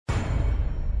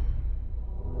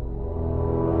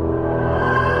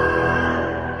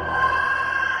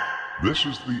This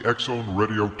is the X-Zone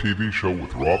Radio TV show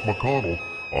with Rob McConnell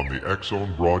on the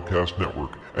X-Zone Broadcast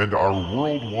Network and our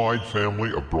worldwide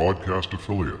family of broadcast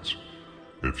affiliates.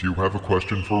 If you have a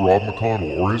question for Rob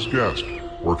McConnell or his guest,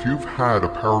 or if you've had a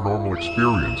paranormal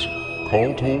experience,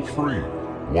 call toll-free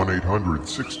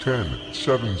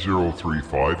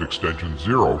 1-800-610-7035 extension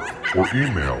 0 or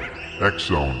email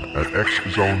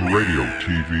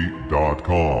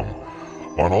xzone@xzoneradiotv.com.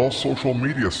 On all social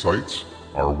media sites,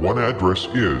 our one address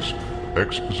is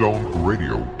X-Zone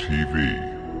Radio TV.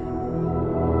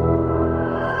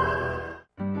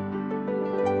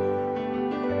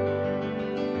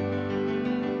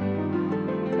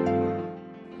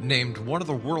 Named one of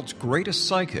the world's greatest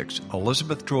psychics,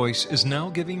 Elizabeth Joyce is now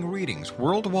giving readings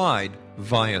worldwide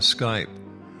via Skype.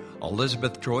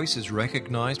 Elizabeth Joyce is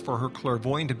recognized for her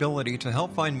clairvoyant ability to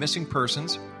help find missing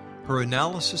persons, her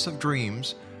analysis of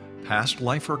dreams, past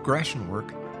life regression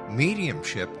work,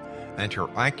 mediumship, and her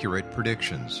accurate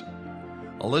predictions.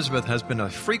 Elizabeth has been a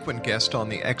frequent guest on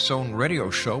the X-Zone Radio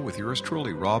show with yours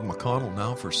truly, Rob McConnell,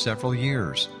 now for several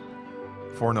years.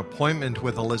 For an appointment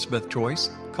with Elizabeth Joyce,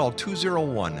 call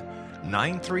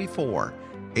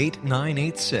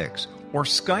 201-934-8986 or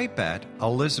Skype at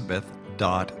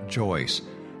elizabeth.joyce.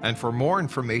 And for more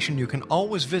information, you can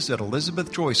always visit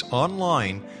Elizabeth Joyce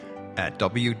online at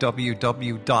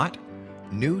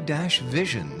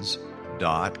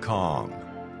www.new-visions.com.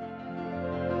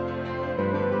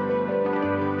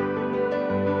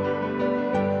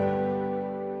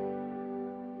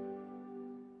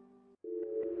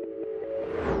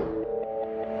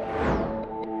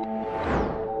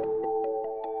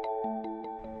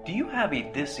 Do you have a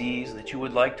dis-ease that you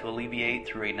would like to alleviate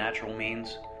through a natural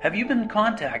means? Have you been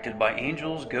contacted by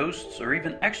angels, ghosts, or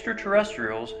even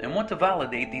extraterrestrials and want to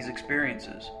validate these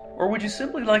experiences? Or would you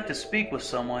simply like to speak with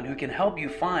someone who can help you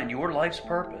find your life's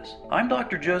purpose? I'm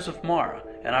Dr. Joseph Mara,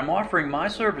 and I'm offering my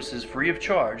services free of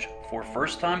charge for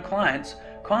first-time clients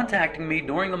contacting me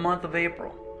during the month of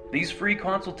April. These free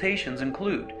consultations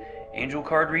include angel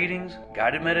card readings,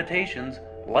 guided meditations,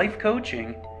 life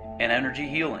coaching, and energy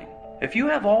healing. If you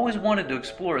have always wanted to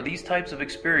explore these types of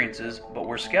experiences but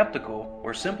were skeptical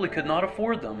or simply could not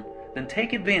afford them, then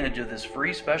take advantage of this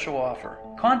free special offer.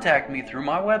 Contact me through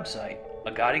my website,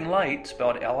 aguidinglight,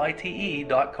 spelled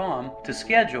LITE.com, to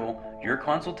schedule your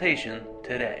consultation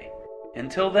today.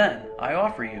 Until then, I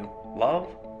offer you love,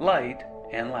 light,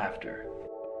 and laughter.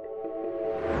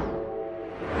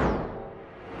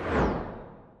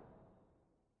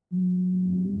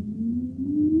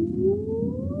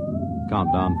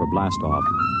 Countdown for blast off.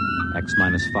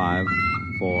 X-5,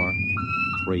 4,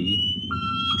 3,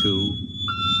 2,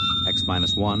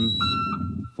 X-1,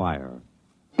 fire.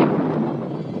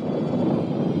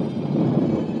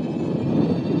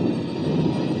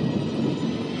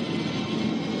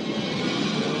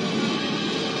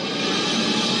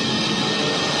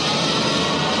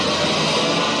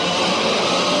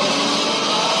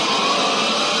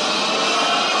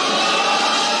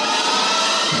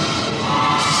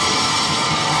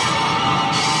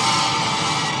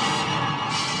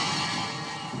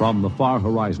 From the far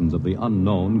horizons of the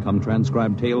unknown come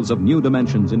transcribed tales of new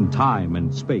dimensions in time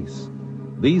and space.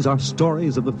 These are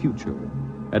stories of the future,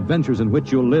 adventures in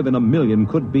which you'll live in 1,000,000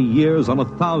 could-be years on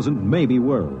 1,000 maybe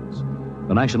worlds.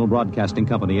 The National Broadcasting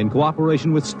Company, in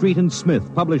cooperation with Street and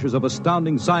Smith, publishers of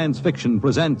astounding science fiction,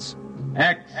 presents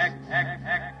X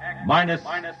minus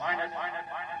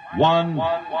 1.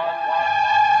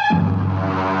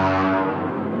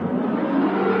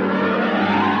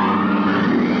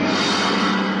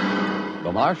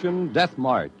 The Martian Death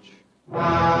March.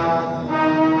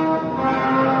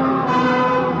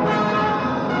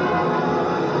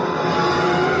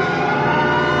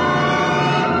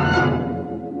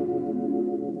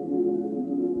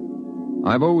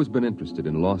 I've always been interested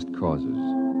in lost causes.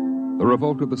 The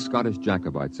revolt of the Scottish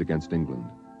Jacobites against England,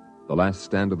 the last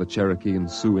stand of the Cherokee and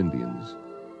Sioux Indians,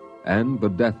 and the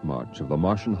death march of the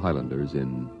Martian Highlanders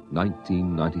in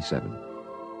 1997.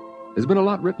 There's been a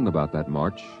lot written about that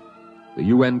march. The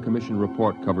UN Commission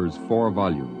report covers 4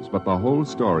 volumes, but the whole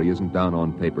story isn't down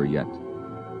on paper yet.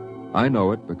 I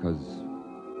know it because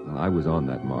I was on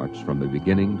that march from the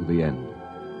beginning to the end.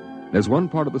 There's one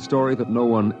part of the story that no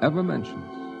one ever mentions.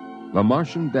 The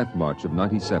Martian Death March of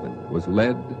 97 was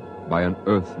led by an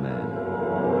Earthman.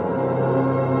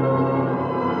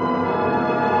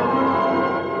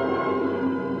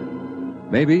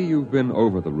 Maybe you've been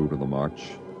over the route of the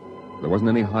march. There wasn't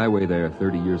any highway there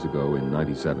 30 years ago in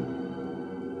 97.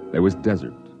 There was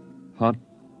desert, hot,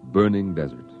 burning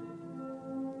desert.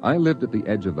 I lived at the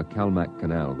edge of the Calmac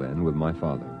Canal then with my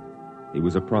father. He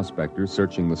was a prospector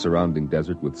searching the surrounding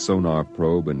desert with sonar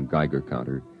probe and Geiger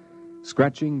counter.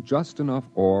 scratching just enough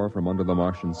ore from under the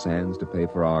Martian sands to pay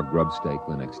for our grub stake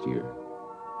the next year.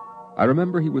 I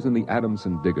remember he was in the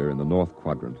Adamson digger in the North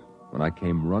Quadrant when I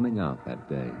came running out that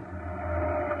day.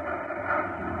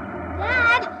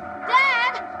 Dad!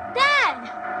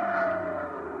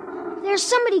 There's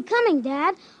somebody coming,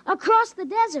 Dad, across the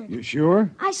desert. You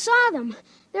sure? I saw them.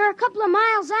 They're a couple of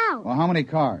miles out. Well, how many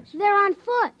cars? They're on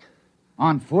foot.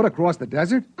 On foot across the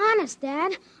desert? Honest,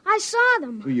 Dad. I saw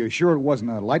them. Are you sure it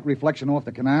wasn't a light reflection off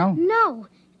the canal? No.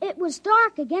 It was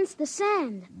dark against the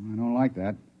sand. I don't like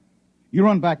that. You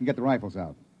run back and get the rifles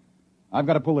out. I've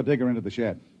got to pull the digger into the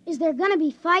shed. Is there going to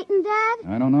be fighting, Dad?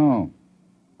 I don't know.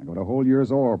 I got a whole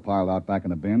year's ore piled out back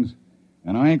in the bins,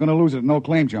 and I ain't going to lose it to no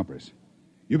claim jumpers.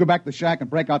 You go back to the shack and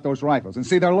break out those rifles and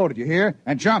see they're loaded, you hear?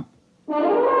 And jump.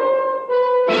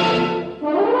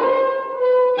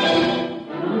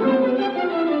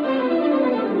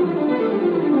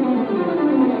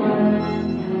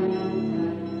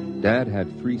 Dad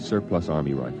had 3 surplus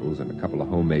Army rifles and a couple of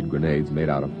homemade grenades made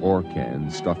out of ore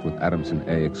cans stuffed with Adamson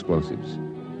A explosives.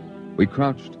 We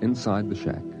crouched inside the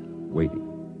shack, waiting.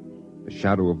 The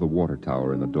shadow of the water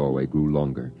tower in the doorway grew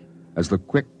longer as the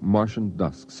quick Martian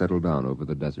dusk settled down over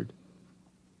the desert.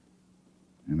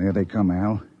 And there they come,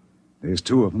 Al. There's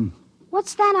 2 of them.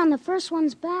 What's that on the first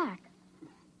one's back?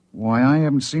 Why, I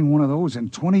haven't seen one of those in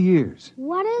 20 years.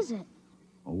 What is it?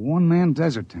 A one-man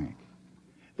desert tank.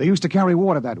 They used to carry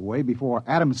water that way before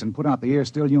Adamson put out the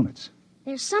air-still units.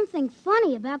 There's something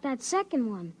funny about that second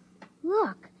one.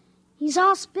 Look, he's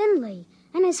all spindly,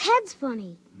 and his head's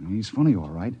funny. He's funny, all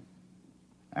right.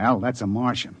 Al, that's a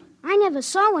Martian. I never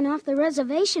saw one off the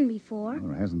reservation before. Well,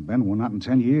 there hasn't been one, not in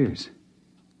 10 years.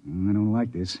 I don't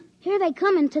like this. Here they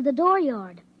come into the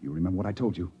dooryard. You remember what I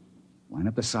told you? Line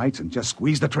up the sights and just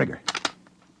squeeze the trigger.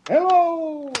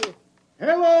 Hello!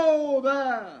 Hello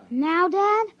there! Now,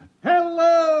 Dad?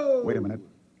 Hello! Wait a minute.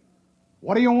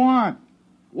 What do you want?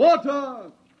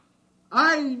 Water!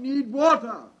 I need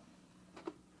water.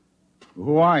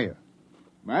 Who are you?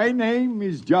 My name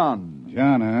is John.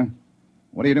 John, huh?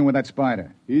 What are you doing with that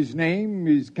spider? His name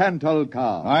is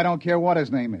Kantalkar. I don't care what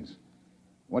his name is.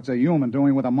 What's a human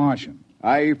doing with a Martian?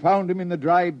 I found him in the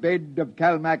dry bed of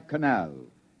Kalmak Canal,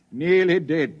 nearly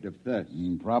dead of thirst.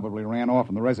 He probably ran off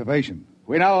from the reservation.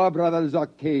 When our brothers are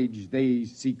caged, they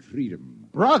seek freedom.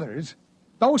 Brothers?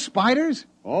 Those spiders?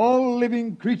 All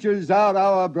living creatures are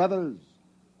our brothers,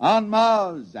 on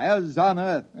Mars as on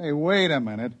Earth. Hey, wait a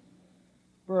minute.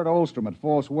 Bert Olstrom at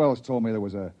False Wells told me there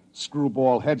was a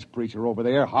screwball heads preacher over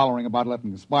there hollering about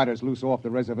letting the spiders loose off the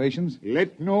reservations.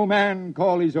 Let no man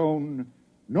call his own,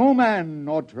 no man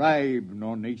nor tribe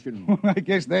nor nation. I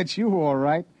guess that's you, all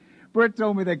right. Bert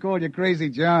told me they called you Crazy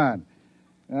John.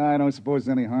 I don't suppose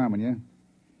there's any harm in you.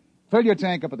 Fill your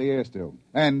tank up at the air still.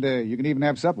 And you can even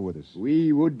have supper with us.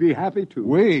 We would be happy to.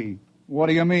 We? What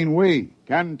do you mean, we?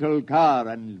 Kantalkar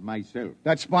and myself.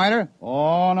 That spider?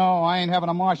 Oh, no, I ain't having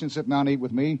a Martian sit down and eat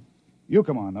with me. You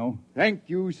come on, though. Thank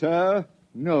you, sir.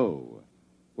 No.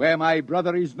 Where my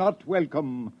brother is not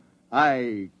welcome,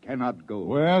 I cannot go.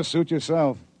 Well, suit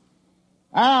yourself.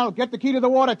 Al, get the key to the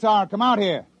water tower. Come out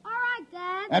here. All right,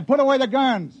 Dad. And put away the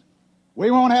guns.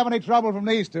 We won't have any trouble from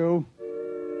these 2.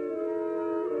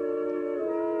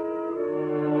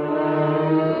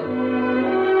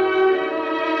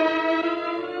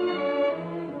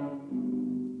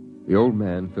 The old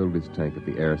man filled his tank at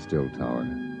the air-still tower,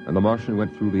 and the Martian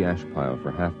went through the ash pile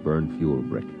for half-burned fuel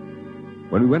brick.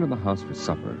 When we went to the house for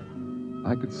supper,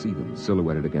 I could see them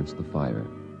silhouetted against the fire.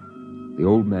 The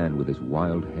old man with his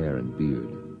wild hair and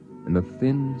beard, and the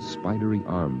thin, spidery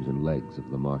arms and legs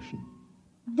of the Martian.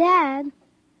 Dad?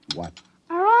 What?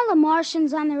 Are all the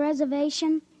Martians on the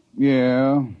reservation?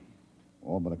 Yeah.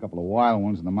 All but a couple of wild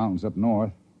ones in the mountains up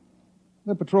north.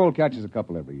 The patrol catches a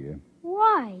couple every year.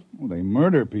 Why? Well, they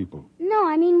murder people. No,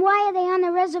 I mean, why are they on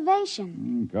the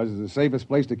reservation? Because it's the safest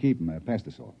place to keep them. They pest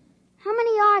us off. How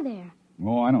many are there?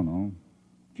 Oh, I don't know.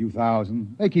 A few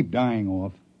thousand. They keep dying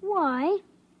off. Why?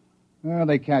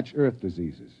 They catch earth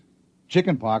diseases.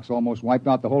 Chickenpox almost wiped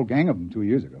out the whole gang of them 2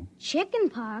 years ago.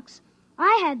 Chickenpox?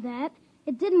 I had that.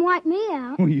 It didn't wipe me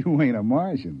out. Well, you ain't a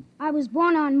Martian. I was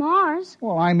born on Mars.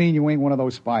 Well, I mean you ain't one of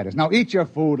those spiders. Now eat your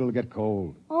food. It'll get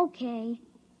cold. Okay.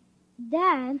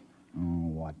 Dad? Oh,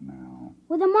 what now?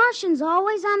 Were the Martians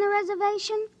always on the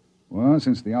reservation? Well,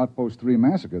 since the Outpost 3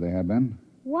 massacre, they have been.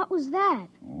 What was that?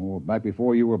 Oh, back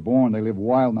before you were born, they lived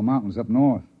wild in the mountains up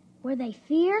north. Were they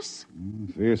fierce?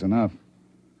 Fierce enough.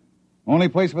 Only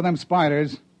place for them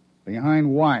spiders,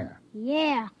 behind wire.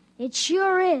 Yeah, it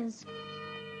sure is.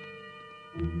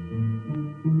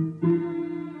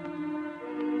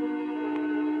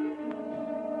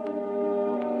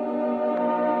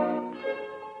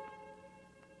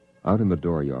 Out in the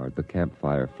dooryard, the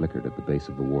campfire flickered at the base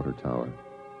of the water tower.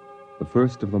 The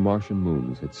first of the Martian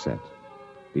moons had set.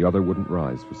 The other wouldn't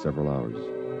rise for several hours.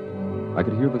 I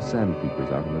could hear the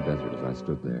sandpeepers out in the desert as I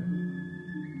stood there.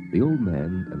 The old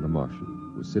man and the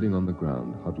Martian were sitting on the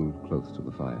ground, huddled close to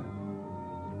the fire.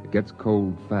 It gets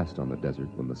cold fast on the desert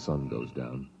when the sun goes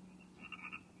down.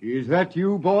 Is that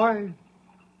you, boy?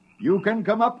 You can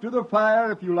come up to the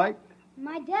fire if you like.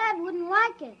 My dad wouldn't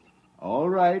like it. All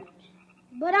right.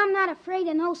 But I'm not afraid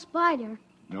of no spider.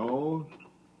 No,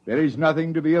 there is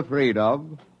nothing to be afraid of.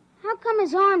 How come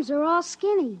his arms are all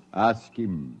skinny? Ask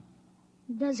him.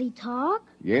 Does he talk?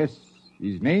 Yes,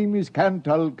 his name is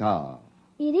Kantalka.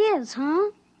 It is,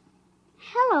 huh?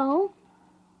 Hello.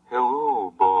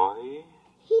 Hello, boy.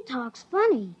 He talks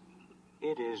funny.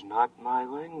 It is not my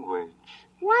language.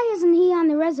 Why isn't he on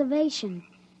the reservation?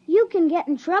 You can get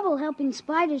in trouble helping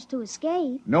spiders to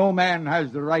escape. No man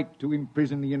has the right to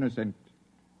imprison the innocent.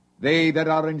 They that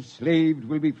are enslaved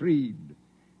will be freed.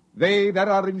 They that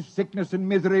are in sickness and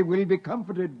misery will be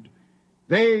comforted.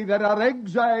 They that are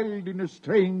exiled in a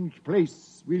strange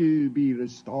place will be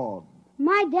restored.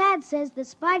 My dad says the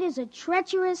spiders are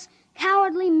treacherous,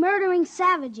 cowardly, murdering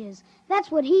savages. That's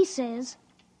what he says.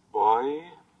 Boy,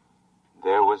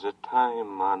 there was a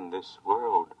time on this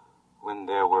world when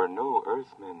there were no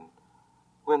Earthmen,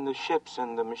 when the ships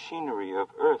and the machinery of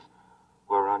Earth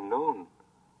were unknown.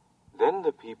 Then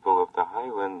the people of the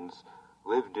highlands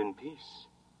lived in peace.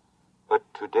 But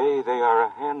today they are a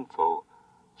handful,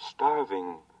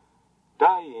 starving,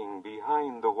 dying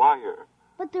behind the wire.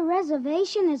 But the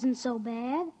reservation isn't so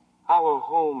bad. Our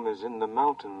home is in the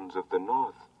mountains of the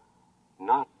north,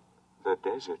 not the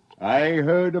desert. I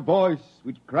heard a voice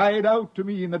which cried out to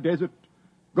me in the desert,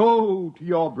 "Go to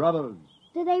your brothers."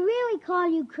 Do they really call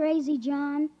you crazy,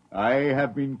 John? I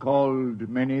have been called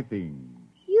many things.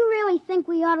 You really think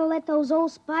we ought to let those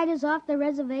old spiders off the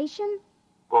reservation?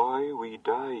 Boy, we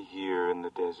die here in the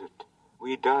desert.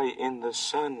 We die in the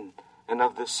sun and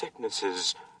of the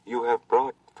sicknesses you have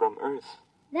brought from Earth.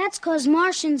 That's 'cause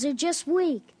Martians are just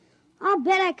weak. I'll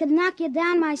bet I could knock you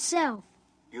down myself.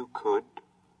 You could.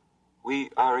 We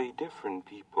are a different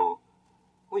people.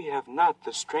 We have not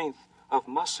the strength of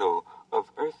muscle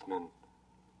of Earthmen.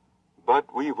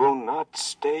 But we will not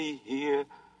stay here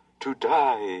to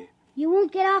die. You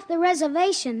won't get off the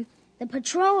reservation. The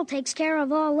patrol takes care of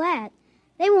all that.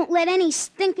 They won't let any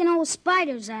stinking old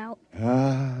spiders out.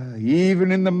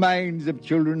 Even in the minds of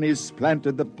children is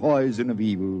planted the poison of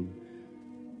evil.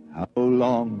 How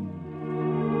long?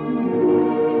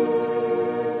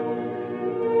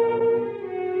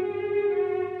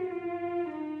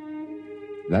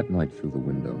 That night through the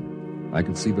window, I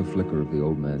could see the flicker of the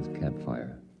old man's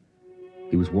campfire.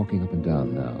 He was walking up and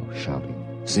down now, shouting,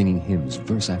 singing hymns,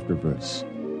 verse after verse,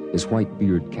 his white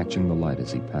beard catching the light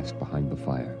as he passed behind the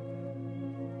fire.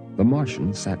 The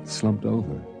Martian sat slumped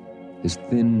over, his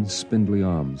thin, spindly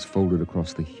arms folded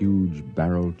across the huge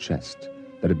barrel chest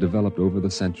that had developed over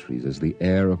the centuries as the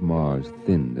air of Mars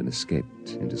thinned and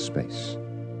escaped into space.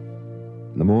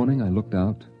 In the morning, I looked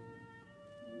out,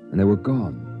 and they were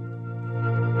gone.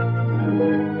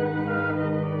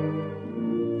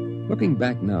 Looking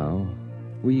back now,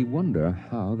 we wonder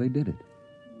how they did it.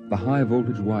 The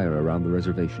high-voltage wire around the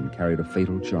reservation carried a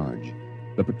fatal charge.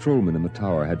 The patrolmen in the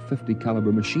tower had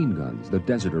 50-caliber machine guns. The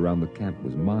desert around the camp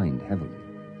was mined heavily.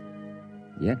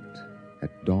 Yet,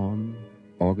 at dawn,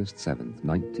 August 7th,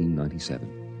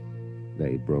 1997,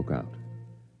 they broke out.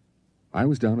 I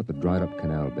was down at the dried-up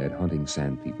canal bed hunting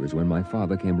sandpeepers when my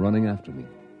father came running after me.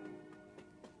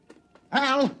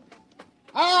 Al!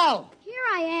 Al! Here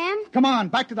I am. Come on,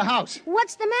 back to the house.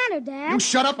 What's the matter, Dad? You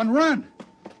shut up and run.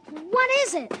 What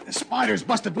is it? The spiders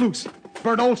busted loose.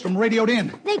 Bert Olstrom radioed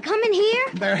in. They coming here?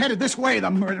 They're headed this way,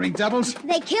 the murdering devils.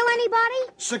 They kill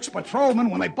anybody? 6 patrolmen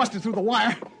when they busted through the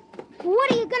wire.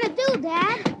 What are you gonna do,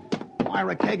 Dad? Fire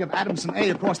a keg of Adamson A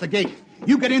across the gate.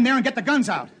 You get in there and get the guns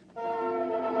out.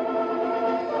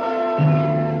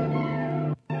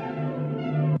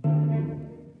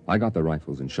 I got the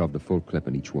rifles and shoved a full clip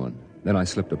in each one. Then I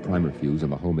slipped a primer fuse in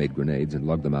the homemade grenades and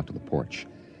lugged them out to the porch.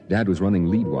 Dad was running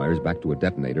lead wires back to a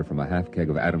detonator from a half keg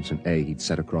of Adamson A he'd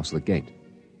set across the gate.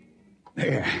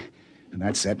 There. And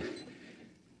that's it.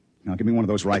 Now give me one of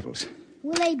those rifles.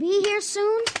 Will they be here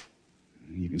soon?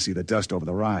 You can see the dust over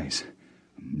the rise.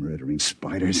 Murdering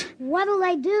spiders. What'll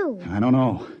they do? I don't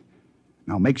know.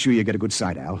 Now make sure you get a good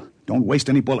sight, Al. Don't waste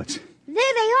any bullets. There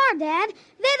they are, Dad.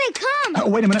 There they come. Oh,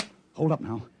 wait a minute. Hold up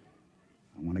now.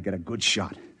 I want to get a good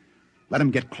shot. Let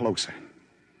him get closer.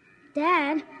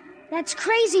 Dad, that's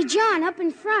Crazy John up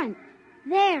in front.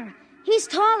 There. He's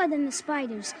taller than the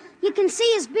spiders. You can see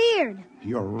his beard.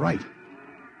 You're right.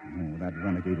 That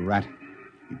renegade rat.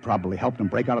 He probably helped him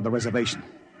break out of the reservation.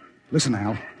 Listen,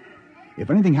 Al. If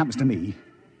anything happens to me,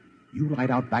 you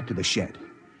ride out back to the shed.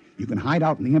 You can hide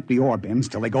out in the empty ore bins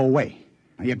till they go away.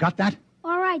 Now, you got that?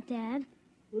 All right, Dad.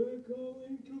 We're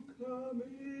going to come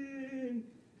in.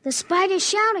 The spider's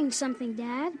shouting something,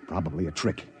 Dad. Probably a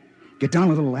trick. Get down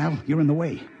a little, Al. You're in the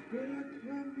way. We're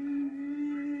coming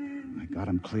in. I got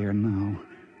him clear now.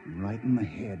 Right in the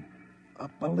head.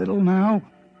 Up a little now.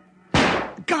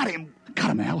 Got him!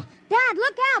 Got him, Al. Dad,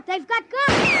 look out! They've got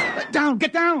guns! Down!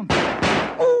 Get down!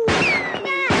 Oh!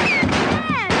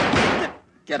 Dad!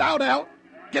 Get out, Al!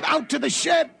 Get out to the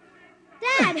shed!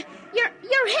 Dad,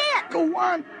 you're hit! Go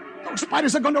on! Those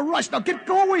spiders are going to rush. Now get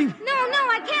going! No,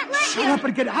 I can't let you! Shut up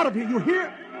and get out of here, you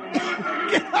hear?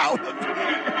 Get out of here!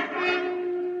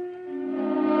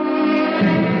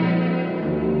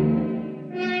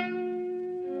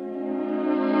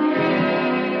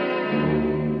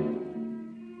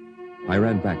 I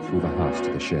ran back through the house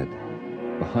to the shed.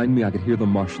 Behind me, I could hear the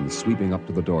Martians sweeping up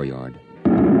to the dooryard.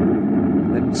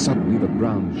 Then suddenly the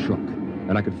ground shook,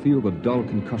 and I could feel the dull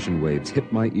concussion waves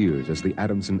hit my ears as the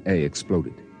Adamson A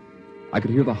exploded. I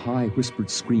could hear the high, whispered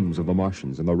screams of the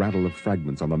Martians and the rattle of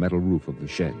fragments on the metal roof of the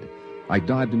shed. I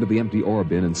dived into the empty ore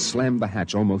bin and slammed the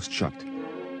hatch almost shut.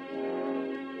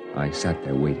 I sat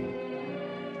there waiting.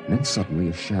 And then suddenly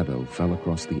a shadow fell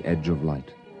across the edge of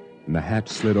light, and the hatch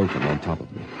slid open on top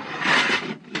of me.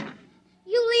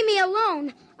 You leave me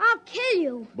alone. I'll kill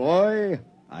you. Boy,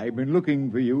 I've been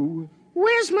looking for you.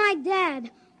 Where's my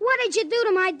dad? What did you do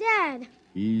to my dad?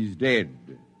 He's dead.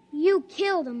 You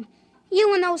killed him.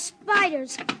 You and those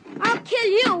spiders. I'll kill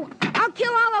you. I'll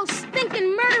kill all those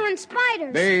stinking, murdering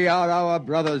spiders. They are our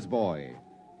brothers, boy.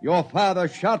 Your father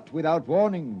shot without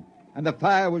warning, and the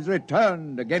fire was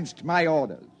returned against my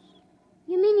orders.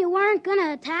 You mean you weren't going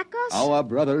to attack us? Our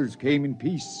brothers came in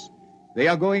peace. They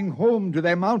are going home to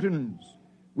their mountains.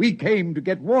 We came to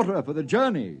get water for the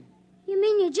journey. You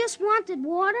mean you just wanted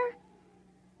water?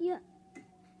 You...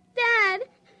 Dad!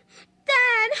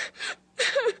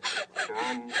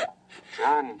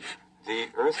 John, the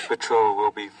Earth Patrol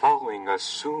will be following us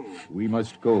soon. We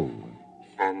must go.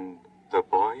 And the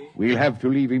boy? We'll have to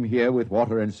leave him here with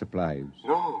water and supplies.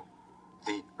 No,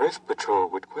 the Earth Patrol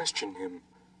would question him.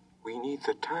 We need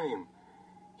the time.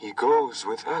 He goes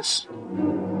with us.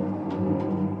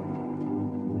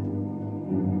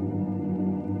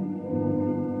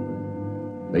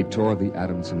 They tore the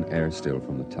Adamson air still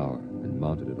from the tower and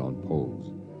mounted it on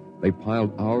poles. They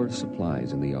piled our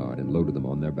supplies in the yard and loaded them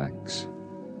on their backs.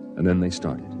 And then they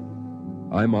started.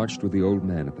 I marched with the old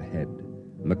man at the head,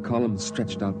 and the column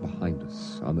stretched out behind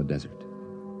us on the desert.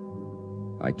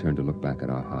 I turned to look back at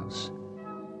our house,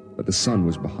 but the sun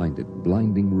was behind it,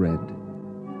 blinding red.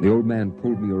 The old man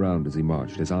pulled me around as he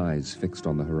marched, his eyes fixed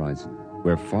on the horizon,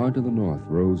 where far to the north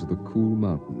rose the cool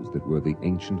mountains that were the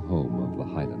ancient home of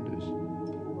the Highlanders.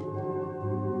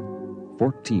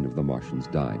 14 of the Martians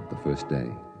died the first day.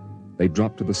 They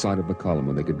dropped to the side of the column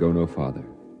when they could go no farther,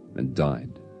 and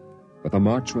died. But the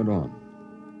march went on.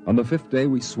 On the 5th day,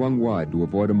 we swung wide to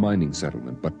avoid a mining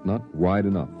settlement, but not wide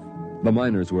enough. The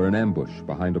miners were in ambush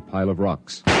behind a pile of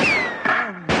rocks.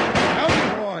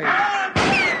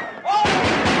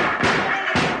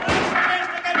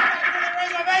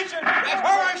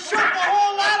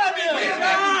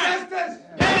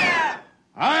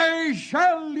 I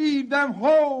shall lead them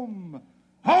home,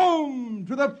 home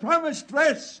to the promised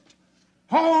rest,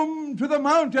 home to the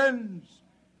mountains.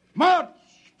 March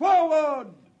forward!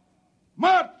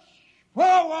 March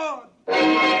forward!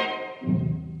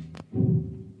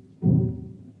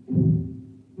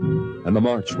 And the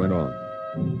march went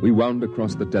on. We wound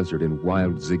across the desert in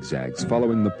wild zigzags,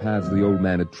 following the paths the old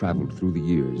man had traveled through the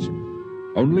years.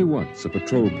 Only once a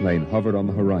patrol plane hovered on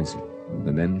the horizon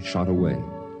and then shot away.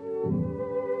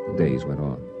 The days went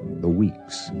on, the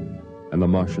weeks, and the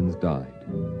Martians died.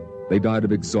 They died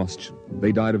of exhaustion.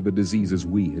 They died of the diseases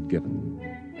we had given.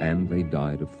 And they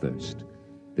died of thirst.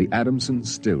 The Adamson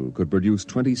still could produce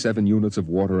 27 units of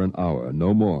water an hour,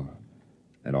 no more.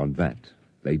 And on that,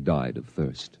 they died of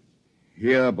thirst.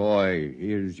 Here, boy,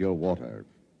 here's your water.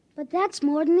 But that's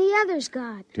more than the others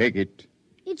got. Take it.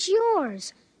 It's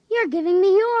yours. You're giving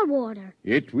me your water.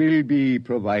 It will be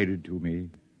provided to me.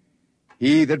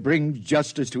 He that brings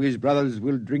justice to his brothers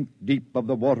will drink deep of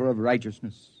the water of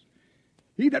righteousness.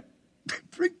 He that...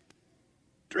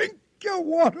 Drink your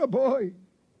water, boy.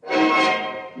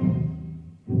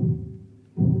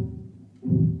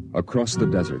 Across the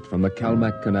desert, from the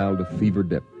Kalmak Canal to Fever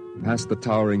Dip, past the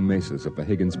towering mesas of the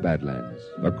Higgins Badlands,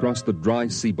 across the dry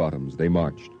sea bottoms they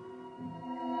marched.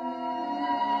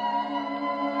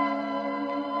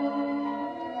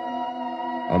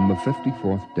 On the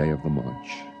 54th day of the march,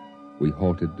 we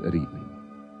halted at evening.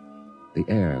 The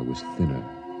air was thinner,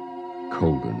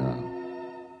 colder now.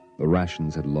 The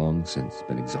rations had long since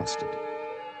been exhausted.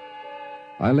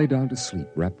 I lay down to sleep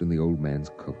wrapped in the old man's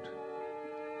coat.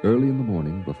 Early in the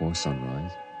morning, before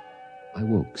sunrise, I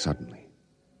woke suddenly.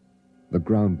 The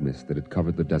ground mist that had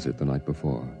covered the desert the night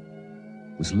before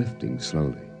was lifting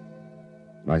slowly.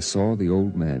 I saw the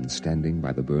old man standing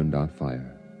by the burned-out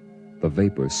fire, the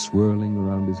vapor swirling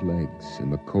around his legs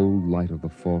in the cold light of the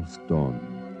false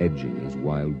dawn, edging his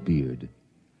wild beard.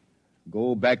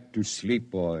 Go back to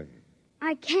sleep, boy.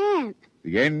 I can't.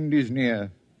 The end is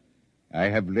near. I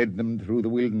have led them through the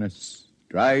wilderness,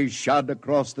 dry shod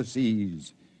across the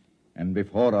seas, and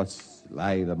before us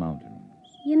lie the mountains.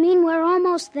 You mean we're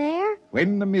almost there?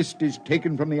 When the mist is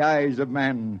taken from the eyes of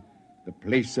man, the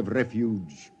place of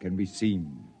refuge can be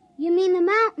seen. You mean the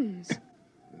mountains?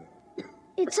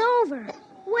 It's over.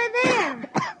 We're there.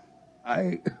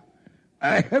 I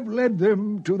have led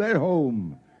them to their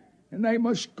home, and I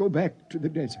must go back to the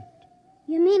desert.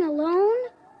 You mean alone?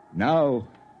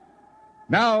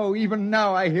 Even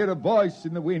now, I hear a voice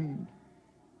in the wind.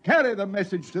 Carry the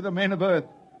message to the men of Earth.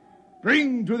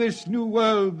 Bring to this new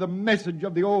world the message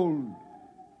of the old.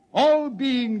 All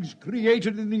beings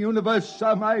created in the universe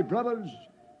are my brothers,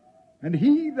 and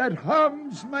he that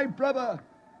harms my brother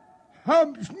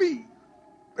harms me.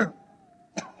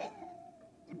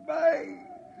 Goodbye.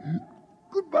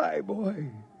 Goodbye, boy.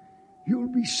 You'll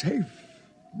be safe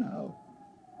now.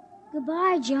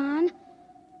 Goodbye, John.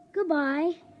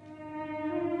 Goodbye.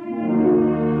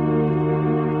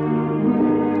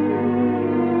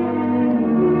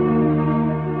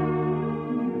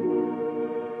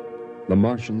 The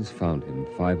Martians found him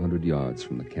 500 yards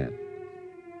from the camp,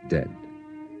 dead.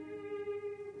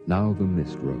 Now the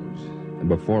mist rose, and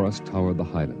before us towered the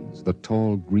highlands, the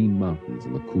tall green mountains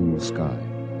and the cool sky.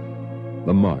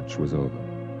 The march was over.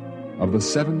 Of the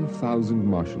 7,000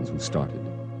 Martians who started,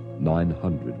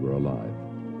 900 were alive.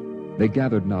 They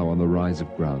gathered now on the rise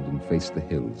of ground and faced the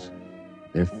hills.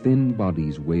 Their thin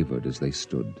bodies wavered as they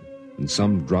stood, and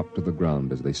some dropped to the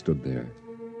ground as they stood there.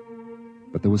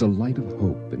 But there was a light of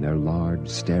hope in their large,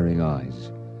 staring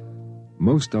eyes.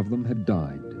 Most of them had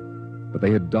died, but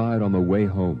they had died on the way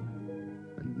home,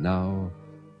 and now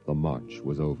the march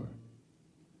was over.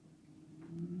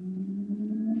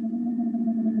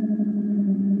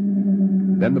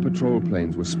 Then the patrol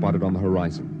planes were spotted on the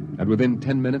horizon, and within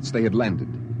 10 minutes they had landed.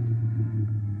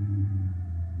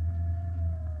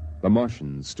 The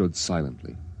Martians stood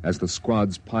silently as the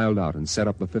squads piled out and set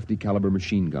up the 50 caliber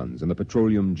machine guns and the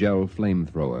petroleum gel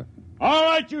flamethrower. All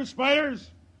right, you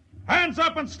spiders. Hands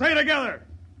up and stay together.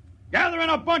 Gather in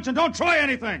a bunch and don't try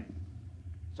anything.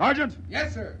 Sergeant?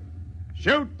 Yes, sir.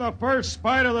 Shoot the first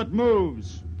spider that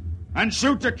moves. And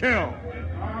shoot to kill.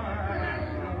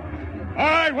 All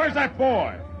right, where's that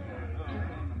boy?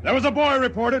 There was a boy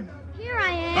reported. Here I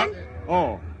am.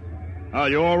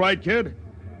 You all right, kid?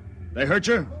 They hurt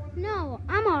you? No,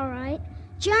 I'm all right.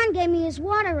 John gave me his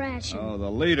water ration. Oh,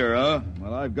 the leader, huh?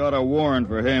 Well, I've got a warrant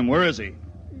for him. Where is he?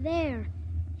 There.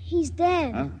 He's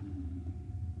dead. Huh?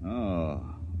 Oh.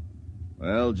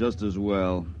 Well, just as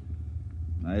well.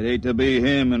 I'd hate to be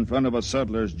him in front of a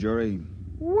settler's jury.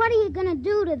 What are you going to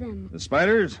do to them? The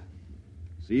spiders?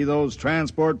 See those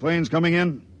transport planes coming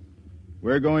in?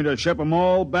 We're going to ship them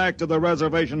all back to the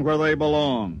reservation where they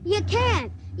belong. You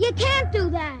can't. You can't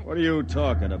do that. What are you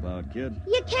talking about, kid?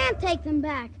 You can't take them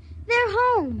back. They're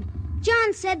home.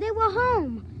 John said they were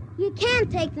home. You can't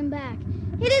take them back.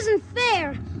 It isn't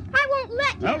fair. I won't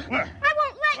let you. I won't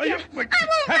let you. I won't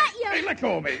let you. Hey, let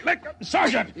go of me.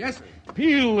 Sergeant. Yes, sir.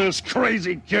 Peel this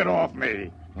crazy kid off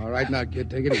me. All right now, kid,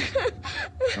 take it easy.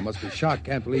 I must be shot.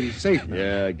 Can't believe he's safe now.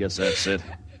 Yeah, I guess that's it.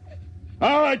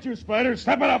 All right, you spiders,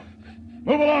 step it up.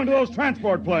 Move along to those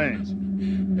transport planes.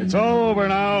 It's all over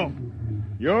now.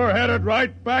 You're headed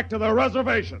right back to the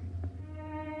reservation.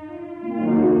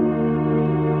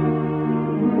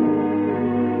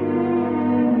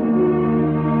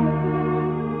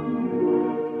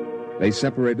 They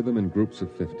separated them in groups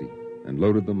of 50 and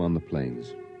loaded them on the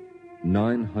planes.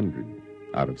 900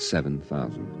 out of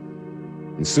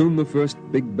 7,000. And soon the first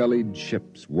big-bellied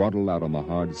ships waddled out on the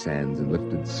hard sands and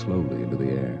lifted slowly into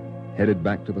the air, headed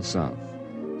back to the south,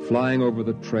 flying over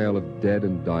the trail of dead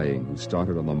and dying who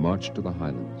started on the march to the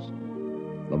highlands,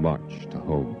 the march to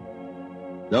home.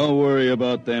 Don't worry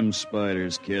about them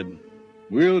spiders, kid.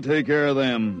 We'll take care of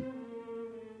them.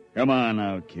 Come on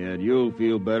now, kid. You'll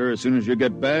feel better as soon as you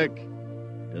get back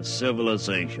to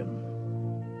civilization.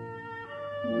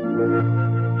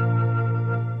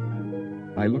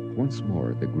 I looked once more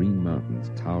at the green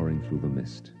mountains towering through the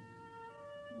mist.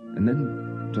 And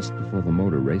then Just before the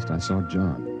motor raced, I saw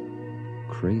John.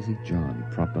 Crazy John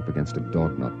propped up against a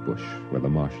dognut bush where the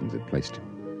Martians had placed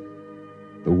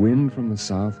him. The wind from the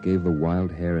south gave the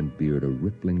wild hair and beard a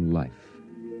rippling life.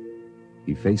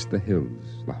 He faced the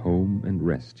hills, the home and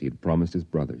rest he had promised his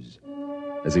brothers,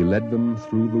 as he led them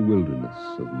through the wilderness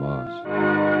of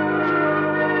Mars.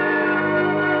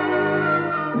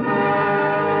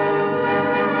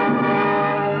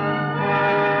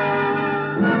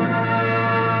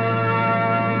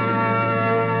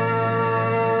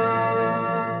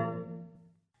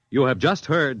 You have just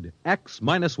heard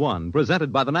X-1,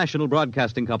 presented by the National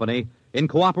Broadcasting Company in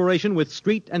cooperation with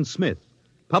Street and Smith,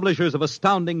 publishers of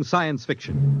astounding science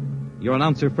fiction. Your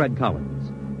announcer, Fred Collins.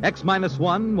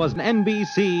 X-1 was an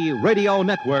NBC Radio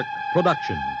Network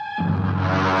production.